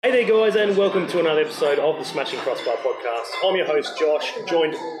Hey there guys, and welcome to another episode of the Smashing Crossbar podcast. I'm your host Josh,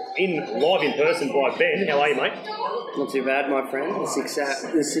 joined live in person by Ben. How are you, mate? Not too bad, my friend.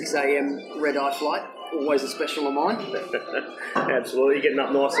 The 6 a.m. red-eye flight, always a special of mine. Absolutely, you're getting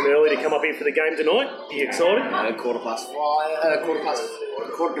up nice and early to come up here for the game tonight. Are you excited? Quarter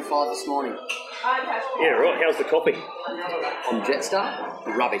to five this morning. Yeah, right. How's the coffee? On Jetstar,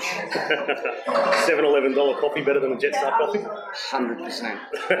 rubbish. $7-11 coffee better than a Jetstar coffee? 100%.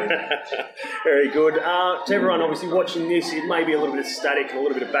 Very good. To everyone obviously watching this, it may be a little bit of static and a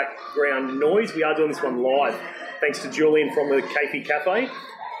little bit of background noise. We are doing this one live, thanks to Julian from the Cafe Cafe.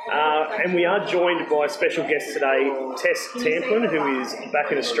 And we are joined by a special guest today, Tess Tamplin, who is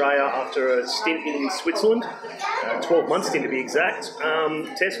back in Australia after a stint in Switzerland, 12 months stint to be exact.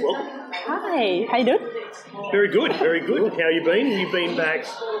 Tess, welcome. Hi, how you doing? Very good, very good. How you been? You've been back,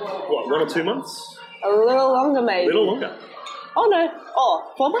 1 or 2 months? A little longer, maybe. A little longer? Oh, no.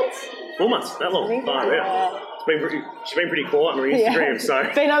 4 months? 4 months, that long? Oh, yeah. She's been pretty quiet on her Instagram, so...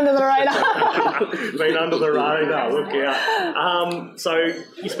 Been under the radar. Been under the radar, look out. So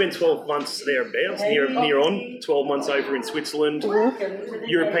you spent 12 months thereabouts, near on, 12 months over in Switzerland. Mm-hmm.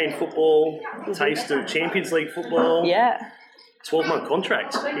 European football, taste of Champions League football. Yeah. 12-month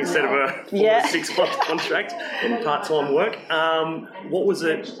contract instead of a 6-month contract and part-time work. What was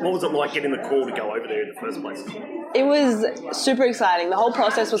it like getting the call to go over there in the first place? It was super exciting. The whole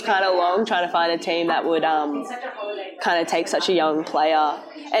process was kind of long, trying to find a team that would kind of take such a young player,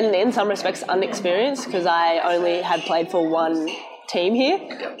 and in some respects unexperienced, because I only had played for one team here.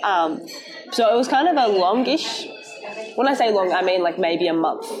 So it was kind of a longish. When I say long, I mean like maybe a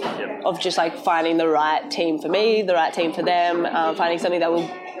month of just like finding the right team for me, the right team for them, finding something that will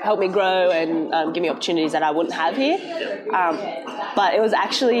help me grow and give me opportunities that I wouldn't have here. But it was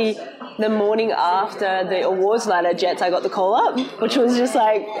actually the morning after the awards night at Jets I got the call up, which was just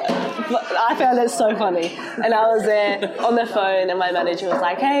like, I found it so funny. And I was there on the phone and my manager was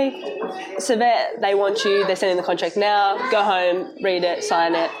like, hey, Savet, they want you, they're sending the contract now, go home, read it,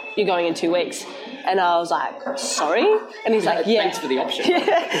 sign it, you're going in 2 weeks. And I was like, sorry? And he's like, yeah. Thanks for the option.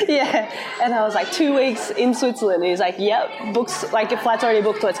 Yeah. And I was like, 2 weeks in Switzerland. And he's like, yep, books, like your flight's already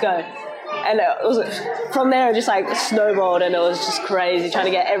booked, let's go. And it was, from there it just like snowballed, and it was just crazy trying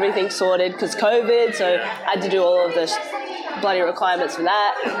to get everything sorted because COVID. So I had to do all of the bloody requirements for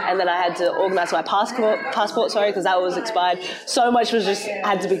that, and then I had to organise my passport, because that was expired. So much was just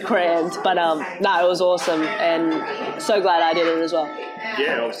had to be crammed, but no, it was awesome, and so glad I did it as well.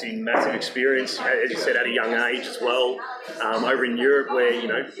 Yeah, obviously massive experience, as you said, at a young age as well. Over in Europe, where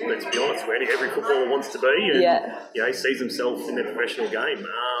let's be honest, where every footballer wants to be, and sees themselves in their professional game.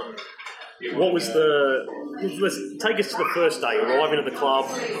 What was let's take us to the first day, arriving at the club,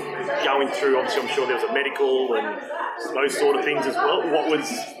 going through, obviously I'm sure there was a medical and those sort of things as well. What was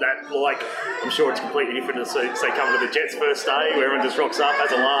that like? I'm sure it's completely different to say coming to the Jets first day where everyone just rocks up,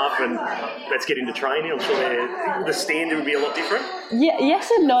 has a laugh and let's get into training. I'm sure the standard would be a lot different. Yeah, yes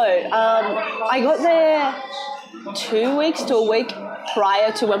and no. I got there 2 weeks to a week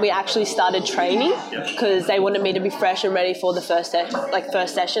prior to when we actually started training, because they wanted me to be fresh and ready for the first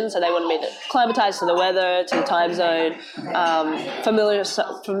session. So they wanted me to acclimatise to the weather, to the time zone,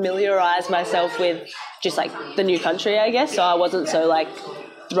 familiarise myself with just like the new country, I guess. So I wasn't so like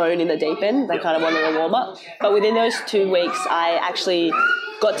thrown in the deep end. They kind of wanted a warm up. But within those 2 weeks, I actually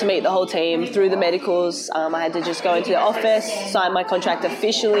got to meet the whole team through the medicals. I had to just go into the office, sign my contract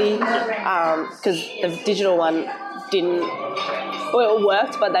officially, because the digital one didn't. Well, it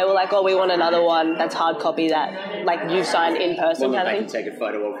worked, but they were like, "Oh, we want another one that's hard copy that like you signed in person." Well, they can take a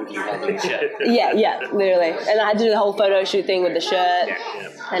photo of with you holding the shirt. Yeah, literally. And I had to do the whole photo shoot thing with the shirt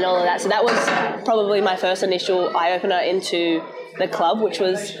and all of that. So that was probably my first initial eye opener into the club, which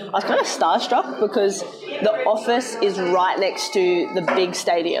was, I was kind of starstruck because the office is right next to the big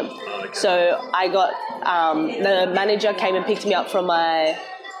stadium. So I got the manager came and picked me up from my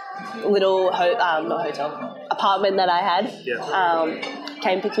little apartment that I had.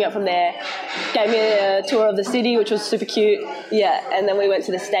 Came picked me up from there, gave me a tour of the city, which was super cute. And then we went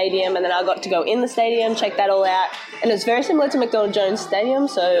to the stadium, and then I got to go in the stadium, check that all out, and it's very similar to McDonald Jones Stadium,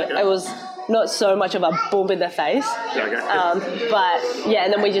 so it was not so much of a bump in the face. And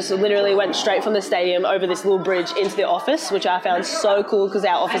then we just literally went straight from the stadium over this little bridge into the office, which I found so cool because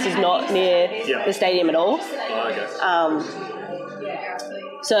our office is not near the stadium at all.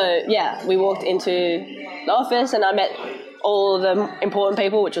 We walked into the office and I met all the important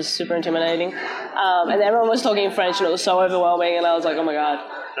people, which was super intimidating. And everyone was talking in French and it was so overwhelming and I was like, oh my God.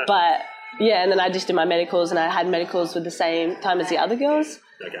 But and then I just did my medicals and I had medicals with the same time as the other girls.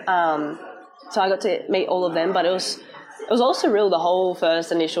 So I got to meet all of them, but it was it was also surreal, the whole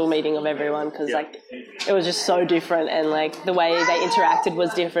first initial meeting of everyone, because like it was just so different, and like the way they interacted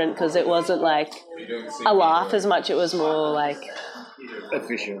was different, because it wasn't like a laugh as much, it was more like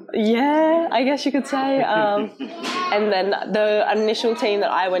official. Yeah, I guess you could say. And then the initial team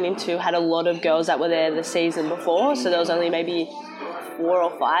that I went into had a lot of girls that were there the season before, so there was only maybe 4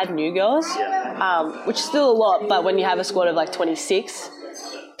 or 5 new girls, which is still a lot, but when you have a squad of like 26,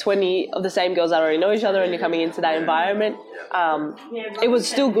 20 of the same girls that already know each other and you're coming into that environment, it was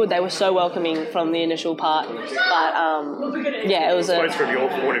still good. They were so welcoming from the initial part, but it was I suppose from your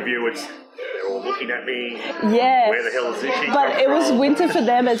point of view, they're all looking at me. Yeah. Where the hell is this? But it was winter for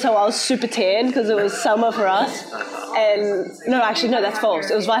them, and so I was super tan because it was summer for us. And no, that's false.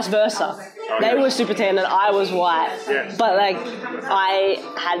 It was vice versa. They were super tan and I was white. Yeah. But like I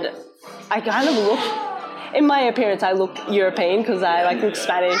kind of look, in my appearance, I look European because I like look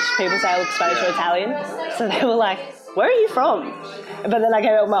Spanish. People say I look Spanish or Italian. So they were like, "Where are you from?" But then I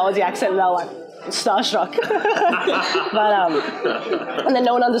came out with my Aussie accent and they were like, starstruck. But and then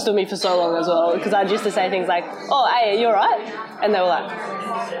no one understood me for so long as well, because I used to say things like, "Oh, hey, are you alright?" And they were like,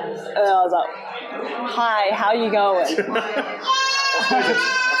 and I was like, "Hi, how you going?"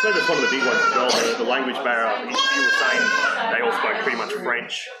 I suppose that's one of the big ones as well, the language barrier. You were saying they all spoke pretty much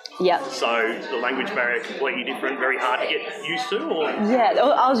French. Yeah. So the language barrier completely different, very hard to get used to, or? Yeah,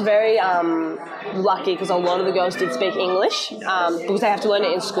 I was very lucky because a lot of the girls did speak English because they have to learn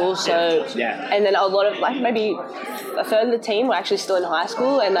it in school. So and then a lot of like maybe a third of the team were actually still in high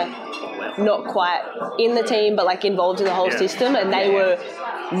school and like not quite in the team, but like involved in the whole system, and they were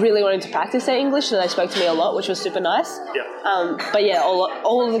really wanting to practice their English, so they spoke to me a lot, which was super nice. Yeah. But yeah,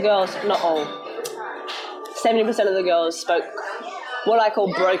 all of the girls, not all, 70% of the girls spoke what I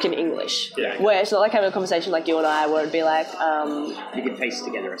call broken English, where it's not like having a conversation like you and I, where it'd be like... you could piece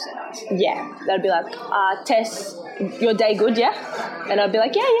together a sentence. Yeah, they'd be like, Tess, your day good, yeah? And I'd be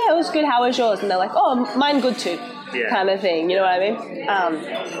like, yeah, it was good, how was yours? And they're like, oh, mine good too, kind of thing, you know what I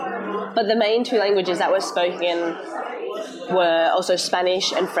mean? But the main 2 languages that were spoken were also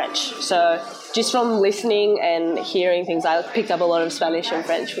Spanish and French. So just from listening and hearing things, I picked up a lot of Spanish and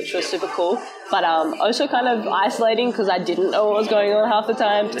French, which was super cool. But also kind of isolating because I didn't know what was going on half the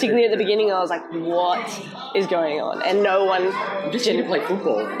time. Particularly at the beginning, I was like, what is going on? And no one... I'm just here to play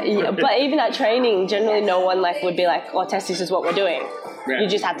football. Yeah, but even at training, generally no one like would be like, oh, Tess, this is what we're doing. You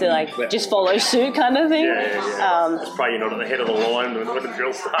just have to like just follow suit kind of thing. It's probably not at the head of the line when the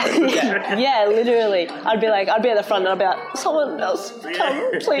drill starts. Yeah, literally. I'd be at the front and I'd be like, someone else,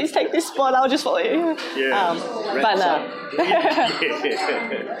 come, please take this spot. I'll just follow you. But no.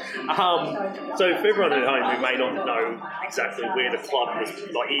 So for everyone at home who may not know exactly where the club is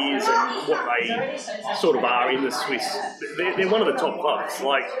and what they sort of are in the Swiss, they're one of the top clubs.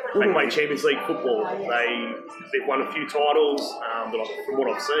 Like they play Champions League football. They've won a few titles from what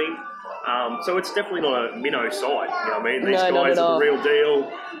I've seen. So it's definitely not a minnow side. You know what I mean? These guys are the real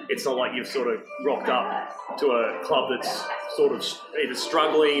deal. It's not like you've sort of rocked up to a club that's sort of either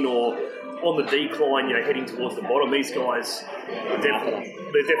struggling or on the decline, heading towards the bottom. These guys are definitely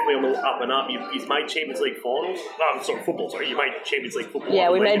on the up and up. You've made Champions League finals. Football. You made Champions League football. Yeah,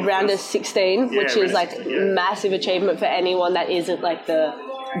 we made round of 16, which is like massive achievement for anyone that isn't like the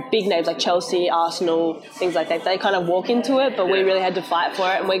big names like Chelsea, Arsenal, things like that. They kind of walk into it, but we really had to fight for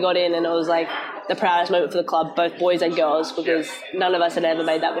it, and we got in, and it was like the proudest moment for the club, both boys and girls, because none of us had ever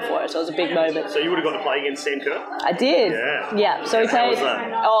made that before, so it was a big moment. So you would have got to play against Sam Kerr? I did. Yeah. So we played. It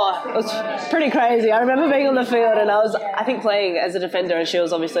was pretty crazy. I remember being on the field, and I was, I think, playing as a defender, and she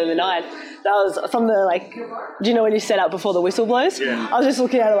was obviously in the 9. That was from the, like, do you know when you set up before the whistle blows? Yeah. I was just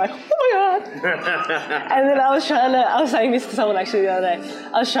looking at her like, oh my God. And then I was saying this to someone actually the other day.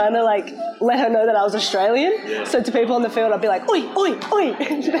 I was trying to, like, let her know that I was Australian. Yeah. So to people on the field, I'd be like, oi, oi, oi.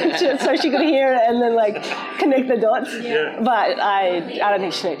 So she could hear it and then, like, connect the dots. Yeah. But I don't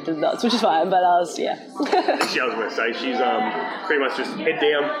think she connected the dots, which is fine, but I was, I was going to say, she's pretty much just head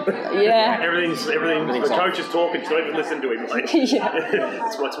down. Yeah. Everything's the coach is talking, don't even listen to him. Like, it's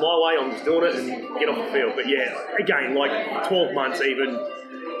my way, I'm just doing it and get off the field. But again, like 12 months even,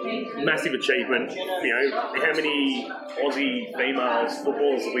 massive achievement. How many Aussie females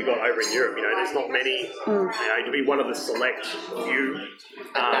footballers have we got over in Europe? There's not many. To be one of the select few.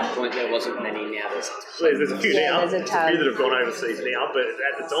 At that point, there wasn't many. Now there's a few now. There's a few that have gone overseas now, but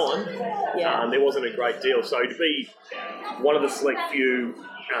at the time, there wasn't a great deal. So to be one of the select few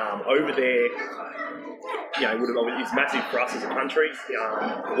over there, it's massive for us as a country.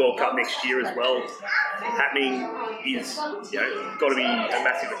 The World Cup next year as well happening is, got to be a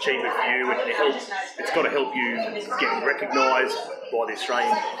massive achievement for you. It's got to help you get recognised by the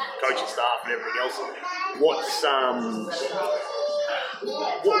Australian coaching staff and everything else.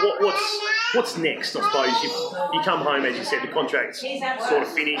 What's next? I suppose you come home, as you said, the contract's sort of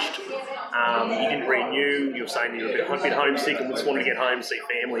finished. You didn't renew. You were saying you were a bit homesick and just wanted to get home, see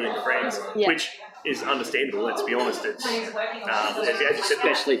family and friends, which is understandable. Let's be honest. It's as you said,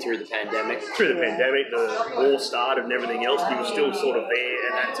 especially through the pandemic. The war started and everything else. You were still sort of there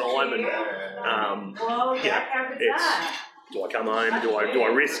at that time, and it's. Do I come home? Do I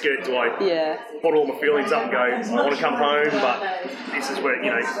risk it? Do I bottle all my feelings up and go, I want to come home, but this is where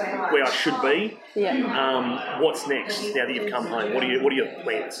where I should be. Yeah. What's next now that you've come home? What are your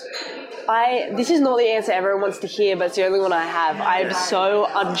plans? This is not the answer everyone wants to hear, but it's the only one I have. I'm so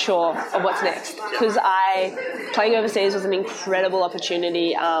unsure of what's next because playing overseas was an incredible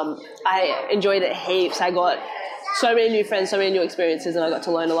opportunity. I enjoyed it heaps. I got so many new friends, so many new experiences, and I got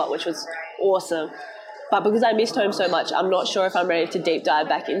to learn a lot, which was awesome. But because I missed home so much, I'm not sure if I'm ready to deep dive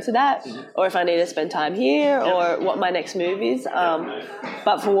back into that or if I need to spend time here or what my next move is.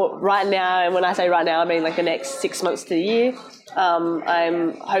 But for right now, and when I say right now, I mean like the next 6 months to a year,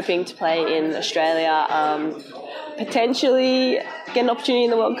 I'm hoping to play in Australia, potentially get an opportunity in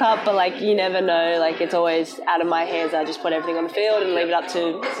the World Cup, but you never know. It's always out of my hands. I just put everything on the field and leave it up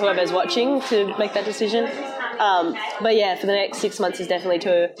to whoever's watching to make that decision. But yeah, for the next 6 months is definitely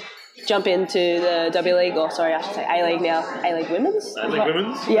to jump into the W League, or sorry, I should say A League now. A League Women's? A League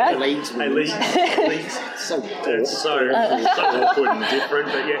Women's? Yeah. A-Leagues. So awkward and different,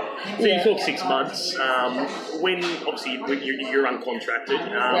 but So you talk 6 months. When obviously you're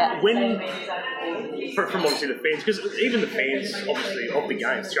uncontracted. When from obviously the fans, because even the fans obviously of the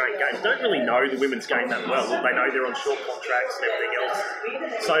games, Australian games, don't really know the women's game that well. They know they're on short contracts and everything else.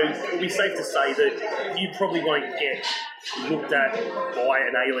 So it'll be safe to say that you probably won't get looked at by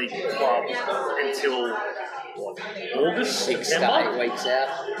an A-League club until August, 6 September? to 8 weeks out.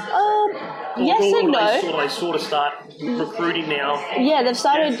 Yes and no. They sort of start recruiting now. Yeah, they've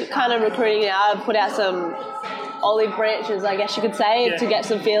started kind of recruiting now. I've put out some olive branches, I guess you could say, to get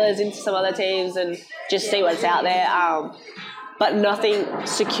some feelers into some other teams and just see what's out there. But nothing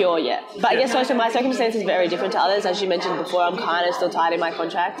secure yet. But I guess also my circumstance is very different to others. As you mentioned before, I'm kind of still tied in my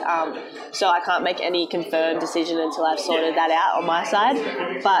contract. So I can't make any confirmed decision until I've sorted that out on my side.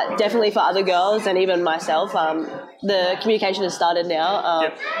 But definitely for other girls and even myself, the communication has started now.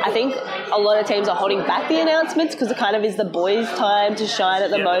 I think a lot of teams are holding back the announcements because it kind of is the boys' time to shine at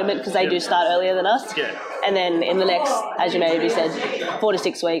the moment because they do start earlier than us. And then in the next, as you maybe said, 4 to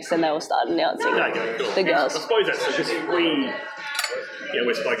 6 weeks, then they will start announcing the girls. I suppose that's because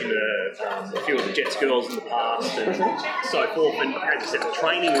we've spoken to a few of the Jets girls in the past and so forth, and as you said, the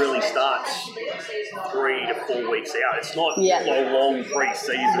training really starts 3 to 4 weeks out. It's not a long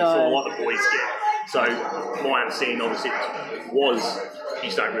pre-season sort of like the boys get. So my understanding obviously was you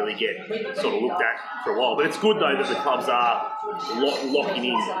just don't really get sort of looked at for a while. But it's good though that the clubs are locking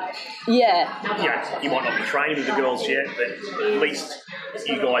in. Yeah. You might not be training with the girls yet, but at least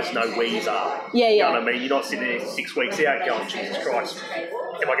you guys know where you are. Yeah. You know what I mean? You're not sitting there 6 weeks out going, Jesus Christ, am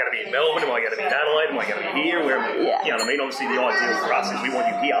I going to be in Melbourne? Am I going to be in Adelaide? Am I going to be here? Where am I? You know what I mean? Obviously the ideal for us is we want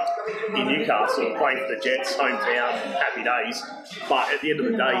you here in Newcastle playing for the Jets, hometown, happy days. But at the end of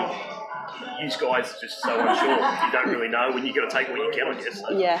the day, you guys are just so unsure. You don't really know when you've got to take what you can, I guess.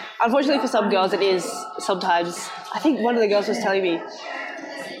 Yeah. Unfortunately for some girls it is sometimes, I think one of the girls was telling me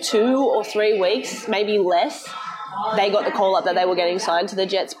 2 or 3 weeks, maybe less, they got the call up that they were getting signed to the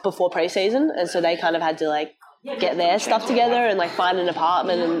Jets before pre-season, and so they kind of had to get their stuff together and find an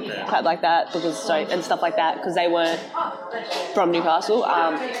apartment and crap like that and stuff like that because they weren't from Newcastle.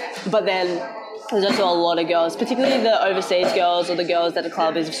 But then there's also a lot of girls, particularly the overseas girls or the girls that the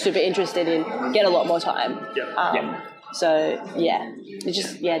club is super interested in, get a lot more time. So, it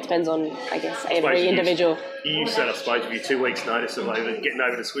just, it depends on, I guess, every individual. You said, I suppose, with your 2 weeks' notice of getting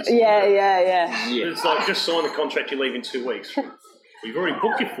over to Switzerland. Yeah. It's like, just sign the contract, you leave in 2 weeks. You've already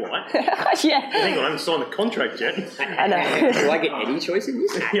booked your flight. Yeah. Hang on, I haven't signed the contract yet. I know. Do I get any choice in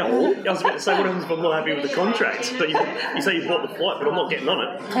this? I was about to say, what happens if I'm not happy with the contract? So you say you bought the flight, but I'm not getting on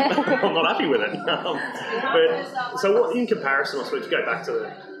it. I'm not happy with it. But so what, in comparison, I suppose, to go back to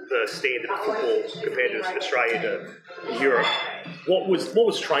the standard of football compared to Australia to Europe, what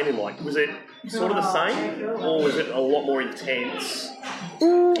was training like? Was it sort of the same, or was it a lot more intense?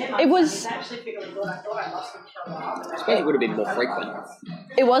 It was. I suppose it would have been more frequent.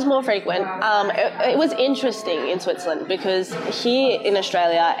 It was more frequent. It was interesting in Switzerland because here in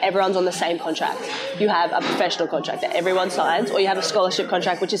Australia, everyone's on the same contract. You have a professional contract that everyone signs, or you have a scholarship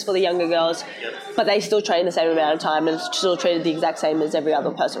contract, which is for the younger girls, but they still train the same amount of time and still treated the exact same as every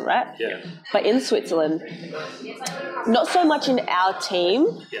other person, right? Yeah. But in Switzerland, not so much in our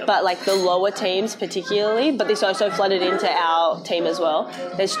team, but like the lower teams particularly, but this also flooded into our team as well.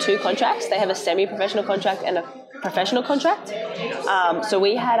 There's 2 contracts. They have a semi-professional contract and a professional contract. So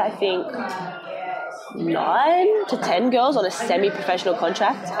we had, I think, 9 to 10 girls on a semi-professional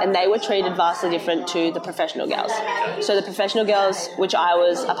contract, and they were treated vastly different to the professional girls. So the professional girls, which I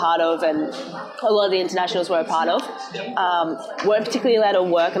was a part of and a lot of the internationals were a part of, weren't particularly allowed to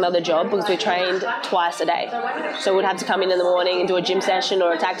work another job because we trained twice a day. So we'd have to come in the morning and do a gym session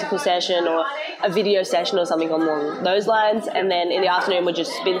or a tactical session or a video session or something along those lines, and then in the afternoon would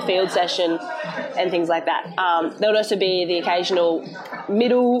just be the field session and things like that. There would also be the occasional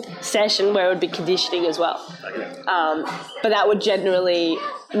middle session where it would be conditioning as well. But that would generally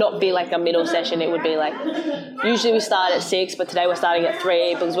not be like a middle session. It would be like, usually we start at 6, but today we're starting at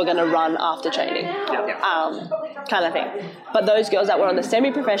 3 because we're going to run after training, kind of thing. But those girls that were on the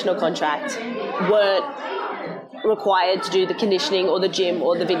semi-professional contract weren't required to do the conditioning or the gym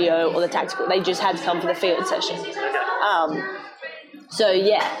or the video or the tactical. They just had to come for the field session. So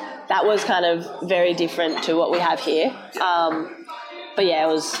yeah, that was kind of very different to what we have here. But yeah,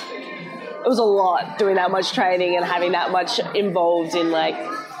 it was a lot doing that much training and having that much involved in like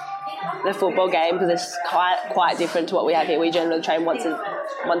the football game because it's quite different to what we have here. We generally train once a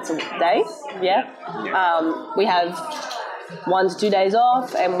day. We have 1 to 2 days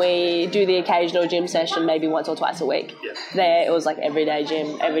off, and we do the occasional gym session maybe once or twice a week. There it was like everyday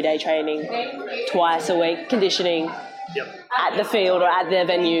gym, everyday training, twice a week, conditioning. At the field or at the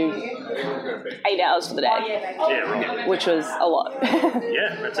venue, 8 hours for the day. Which was a lot.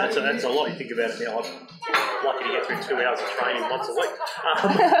 That's a lot. You think about it now. I'm lucky to get through 2 hours of training once a week.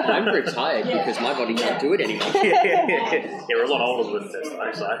 I'm retired because my body can't do it anymore. We're a lot older than this,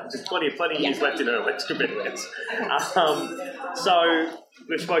 though, so there's plenty of years left in our electric beds. So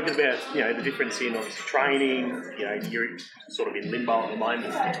we've spoken about the difference in obviously training. You're sort of in limbo at the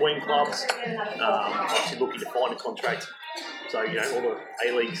moment between clubs. Obviously looking to find a contract. So all the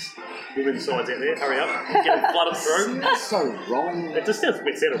A-Leagues women's sides out there, hurry up, get them flooded through. That's so wrong. It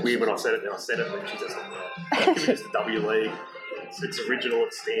sounded weird when I said it. Then I said it, but she's just like, it's the W League. It's original.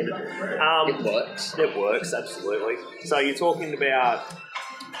 It's standard. It works. It works, absolutely. So you're talking about.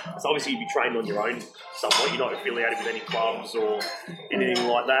 So obviously you'd be trained on your own somewhat. You're not affiliated with any clubs or anything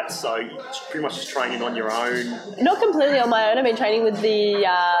like that. So you're pretty much just training on your own. Not completely on my own. I've been training with the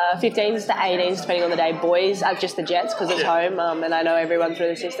 15s to 18s, depending on the day. Boys, just the Jets because it's home, and I know everyone through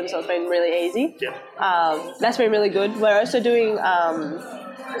the system, so it's been really easy. That's been really good. We're also doing a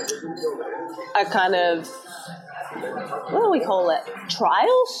kind of, what do we call it?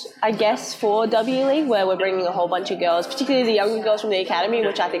 Trials, I guess, for W League, where we're bringing a whole bunch of girls, particularly the younger girls from the academy,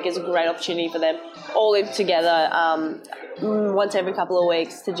 which I think is a great opportunity for them, all in together once every couple of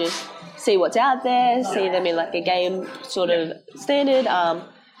weeks to just see what's out there, see them in like a game sort of standard.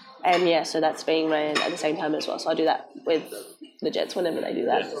 So that's being ran at the same time as well. So I do that with the Jets whenever they do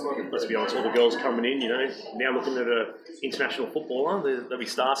that. Let's be honest, all the girls coming in, now looking at an international footballer, they'll be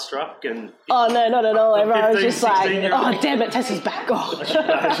starstruck and... Oh, no, not at all. Everyone was just like, oh, damn it, Tessa's back. Oh, she's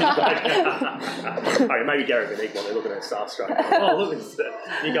back. Okay, maybe Gary Van Eek while they're looking at starstruck. Oh, look, it's the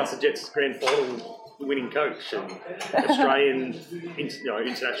Newcastle Jets grand final winning coach and Australian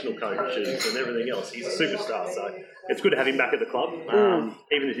international coaches and everything else. He's a superstar, so it's good to have him back at the club,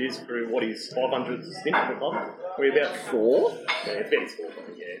 even if it is through what his 500th stint at the club. We're about 4. Yeah, about his 4.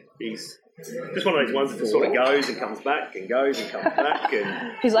 He's just one of those ones that just sort of goes and comes back and goes and comes back.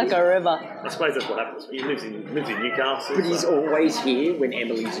 And he's like a river. I suppose that's what happens. He lives in Newcastle. But he's always here when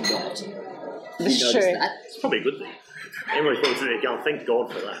Emily's not. That's true. It's probably a good thing. Emily thought there going, thank God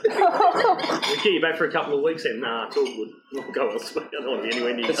for that. We'll get you back for a couple of weeks and it's all good. We'll go elsewhere. I don't want to be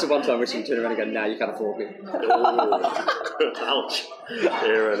anywhere near you. That's the one time where she turned around and go, no, you can't afford me. Ouch.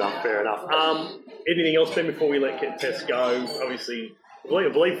 Fair enough. Anything else then before we let Tess go? Obviously, I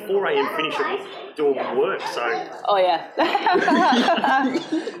believe 4 a.m. finish at doing work, so... Oh, yeah.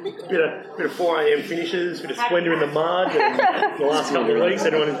 bit of 4 a.m. finishes, bit of splendour in the mud, and the last couple of weeks,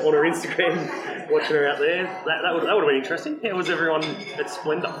 everyone on her Instagram watching her out there. That would have been interesting. How was everyone at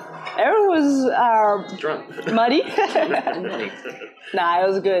Splendour? Everyone was... drunk. Muddy. Nah, it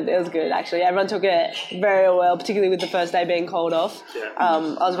was good. It was good, actually. Everyone took it very well, particularly with the first day being called off. I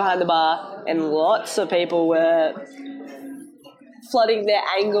was behind the bar, and lots of people were flooding their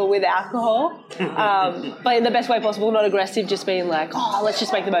anger with alcohol, but in the best way possible, not aggressive, just being like, oh, let's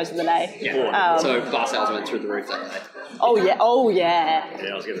just make the most of the day. Yeah. So bar sales went through the roof that day. Oh yeah.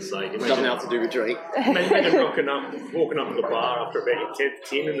 Yeah, I was going to say. Nothing else to do with drink. Imagine walking up to the bar after about 10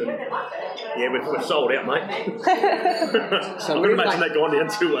 and then, we're sold out, mate. I wouldn't imagine that gone down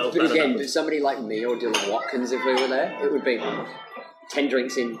too well. But again, somebody like me or Dylan Watkins, if we were there, it would be 10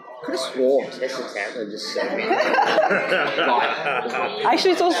 drinks in. Could have sworn Tessa Tampa just said I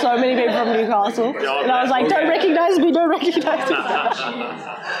actually saw so many people from Newcastle, and I was like, don't recognise me.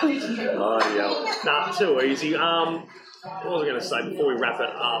 Oh, yeah. Nah, too easy. What was I going to say before we wrap it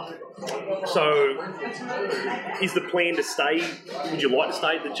up? So, is the plan to stay? Would you like to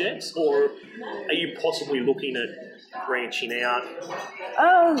stay at the Jets, or are you possibly looking at branching out?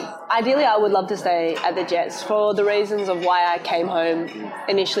 Ideally, I would love to stay at the Jets for the reasons of why I came home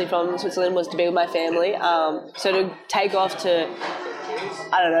initially from Switzerland was to be with my family. So to take off to,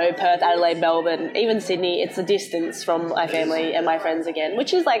 I don't know, Perth, Adelaide, Melbourne, even Sydney, it's a distance from my family and my friends again,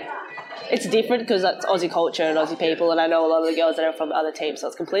 which is like, it's different because that's Aussie culture and Aussie people, and I know a lot of the girls that are from other teams, so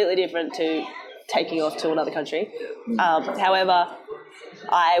it's completely different to taking off to another country. However,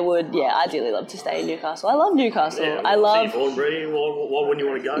 I would, ideally love to stay in Newcastle. I love Newcastle. Yeah, I love... Why wouldn't you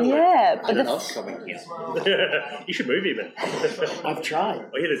want to go? Yeah. I don't know coming here. You should move here then. I've tried.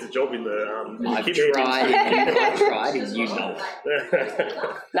 Oh, yeah, there's a job in the... I've tried, and you know.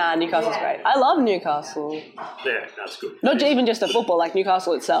 Nah, Newcastle's great. I love Newcastle. Yeah, that's good. Not even just the football, like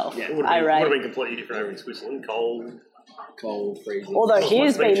Newcastle itself. Yeah, it would have been completely different over in Switzerland. Cold, freezing. Although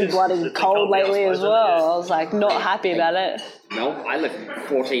here's been bloody cold lately as well. I was like not happy about it. No, I left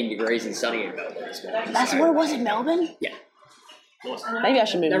 14 degrees and sunny in Melbourne this morning. That's what it was in Melbourne? Yeah. Nice. Maybe I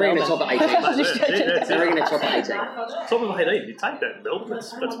should move to They're Melbourne. going to top of 18. They're going to top of 18. Top of 18, you take that in Melbourne.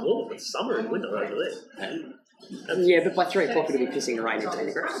 That's warm. It's summer and winter over there. Yeah, but by 3 o'clock it'll be pissing and raining 10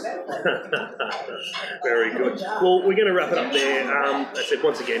 degrees. Very good. Well, we're going to wrap it up there. I said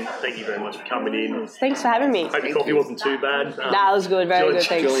once again, thank you very much for coming in. Thanks for having me. Hope your coffee wasn't too bad. Nah, it was good. Very good,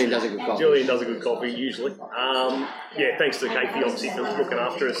 thanks. Julian does a good coffee. Julian does a good coffee, usually. Thanks to Katie, obviously, for looking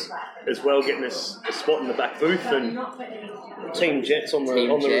after us as well, getting us a spot in the back booth, and Team Jets on the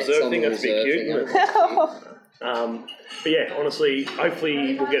reserve thing. That's a bit cute. But yeah, honestly,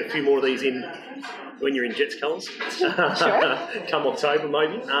 hopefully we'll get a few more of these in when you're in Jets colours. Sure. Come October,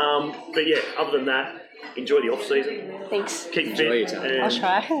 maybe. But yeah, other than that, enjoy the off-season. Thanks. Keep fit. I'll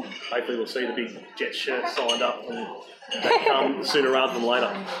try. Hopefully we'll see the big Jets shirt signed up and that come sooner rather than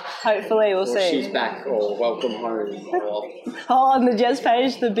later. Hopefully we'll see. She's back, or welcome home. Or... on the Jets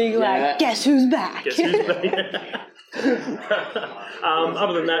page, the big guess who's back? Guess who's back?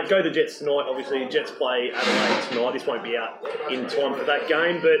 Other than that, go to the Jets tonight. Obviously, Jets play Adelaide tonight. This won't be out in time for that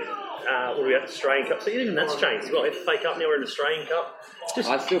game, but what about the Australian Cup? So even that's changed as well. FA Cup now, we're in the Australian Cup.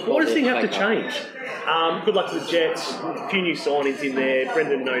 Why does thing have to change? Good luck to the Jets. A few new signings in there.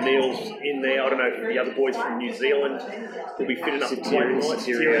 Brendan O'Neill's in there. I don't know if the other boys from New Zealand will be fit enough to play tonight.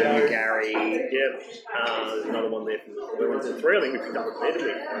 Tyrio, Gary. Yeah. There's another one there from the ones and three. I think we picked up with there,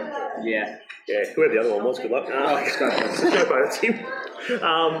 didn't we? Yeah. Yeah, whoever the other one was, good luck. That's him.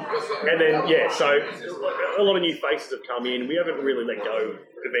 And then, so a lot of new faces have come in. We haven't really let go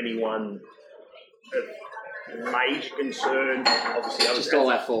of anyone of major concern. Obviously, just all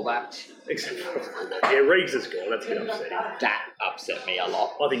our fullbacks. Except for, Reeves is gone. That's a bit upsetting. That upset me a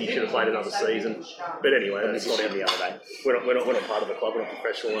lot. I think he should have played another season. But anyway, that's not the other day. We're not part of the club. We're not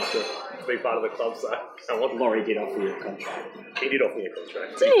professional enough to be part of the club. So come on. Laurie did offer you a contract. He did offer me a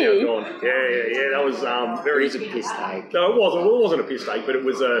contract. Did he? Yeah. That was very. It was a piss take. No, it wasn't. Well, it wasn't a piss take, but it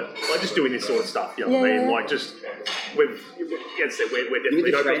was like just doing this sort of stuff. You know what I mean? Like just we're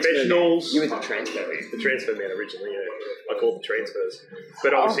definitely no professionals. You were the transfer man. The transfer man originally. I called the transfers,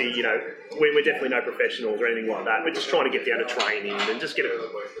 but obviously we're definitely no professionals or anything like that. We're just trying to get down to training and just get a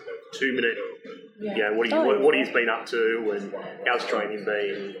 2-minute. What he's been up to and how's training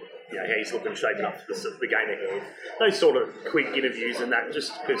been. How he's looking, shaping up for the game ahead. Those sort of quick interviews and that,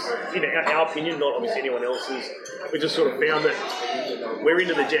 just because, in our opinion, not obviously anyone else's, we just sort of found that we're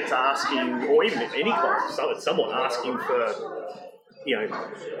into the Jets asking, or even if any club, someone asking for,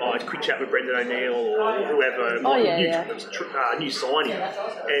 a quick chat with Brendan O'Neill or whoever, new signing.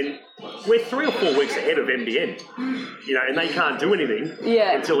 And we're 3 or 4 weeks ahead of NBN, and they can't do anything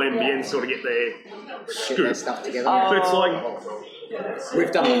until NBN sort of get their scoop. Get their stuff together. So it's like...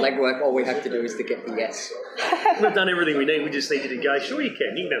 We've done the legwork. All we have to do is to get the yes. We've done everything we need. We just needed to go. Sure, you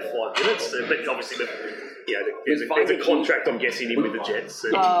can. You can have 5 minutes. But obviously, there's a contract, I'm guessing, in with the Jets.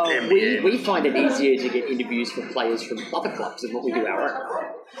 And we find it easier to get interviews from players from other clubs than what we do our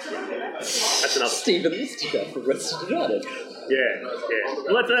own. That's another. Stephen Listiger from Western United. Yeah.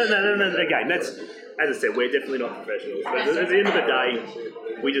 Well, again, that's, as I said, we're definitely not professionals. But at the end of the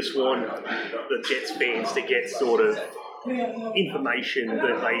day, we just want the Jets fans to get sort of information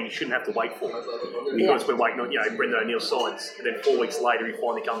that they shouldn't have to wait for. Because we're waiting on, Brendan O'Neill signs, and then 4 weeks later he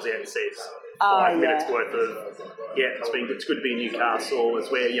finally comes out and says 5 minutes worth of, it's good to be in Newcastle. It's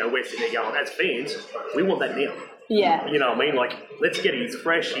where, we're sitting there going, as fans, we want that now. Yeah. You know what I mean? Like, let's get it. He's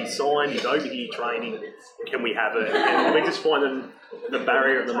fresh, he's signed, he's over here training. Can we have it? And we're just finding the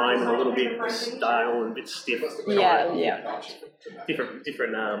barrier at the moment a little bit stale and a bit stiff. Yeah. Different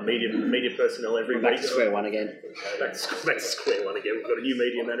media personnel every week. Back to square one again. Back to square one again. We've got a new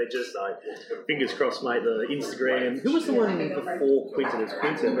media manager, so fingers crossed, mate. The Instagram. Who was the one before Quinton? It was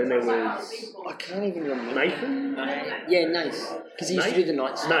Quinton, then there was... I can't even remember. Nathan? Yeah, Nate. Because he used to do the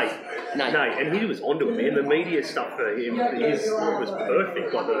night stuff. Nate. And he was onto it, man. The media stuff for him was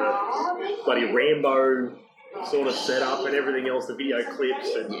perfect. Like the bloody Rambo sort of setup and everything else, the video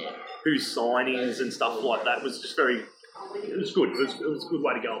clips and whose signings and stuff like that was just very... It was good. It was a good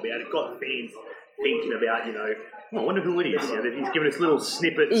way to go about it. Got fans thinking about, I wonder who it is. He's given us little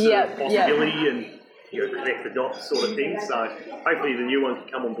snippets of possibility and connect the dots sort of thing. So hopefully the new one can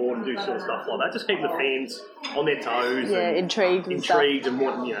come on board and do sort of stuff like that. Just keep the fans on their toes. Yeah, and intrigued and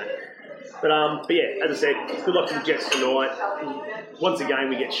what, But yeah, as I said, good luck to the Jets tonight. Once again,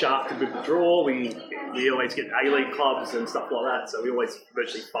 we get shafted with the draw. We always get A-League clubs and stuff like that, so we always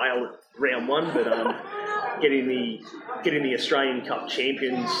virtually fail at round one. But getting the Australian Cup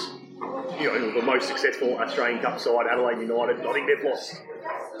champions, the most successful Australian Cup side, Adelaide United, I think they've lost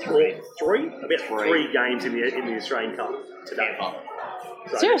three games in the Australian Cup today.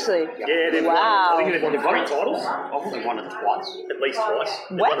 So, seriously? Yeah, they've won. I think they've won 3 titles. I think they've won it twice. At least twice.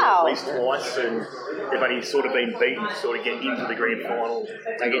 They've wow. won it at least twice, and they've only sort of been beaten to sort of get into the grand final.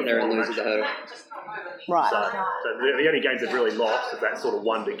 They get there and lose at the hurdle. Right. So the only games they've really lost is that sort of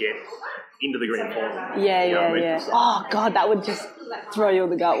one to get into the grand final. Yeah. So, oh, God, that would just throw you in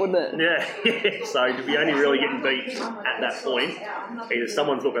the gut, wouldn't it? Yeah. So to be only really getting beat at that point, either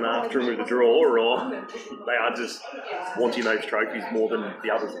someone's looking after them with the draw or they are just wanting those trophies more than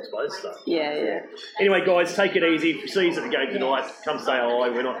the others, I suppose. So. Yeah. Anyway, guys, take it easy. If you see us at the game tonight, come say hi.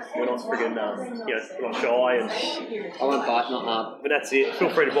 We're not friggin', we're not shy. And I won't bite, not hard. But that's it.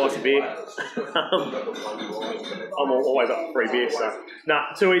 Feel free to buy some beer. I'm always up for free beer. So,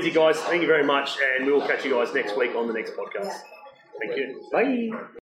 too easy, guys. Thank you very much, and we will catch you guys next week on the next podcast. Thank you. Bye.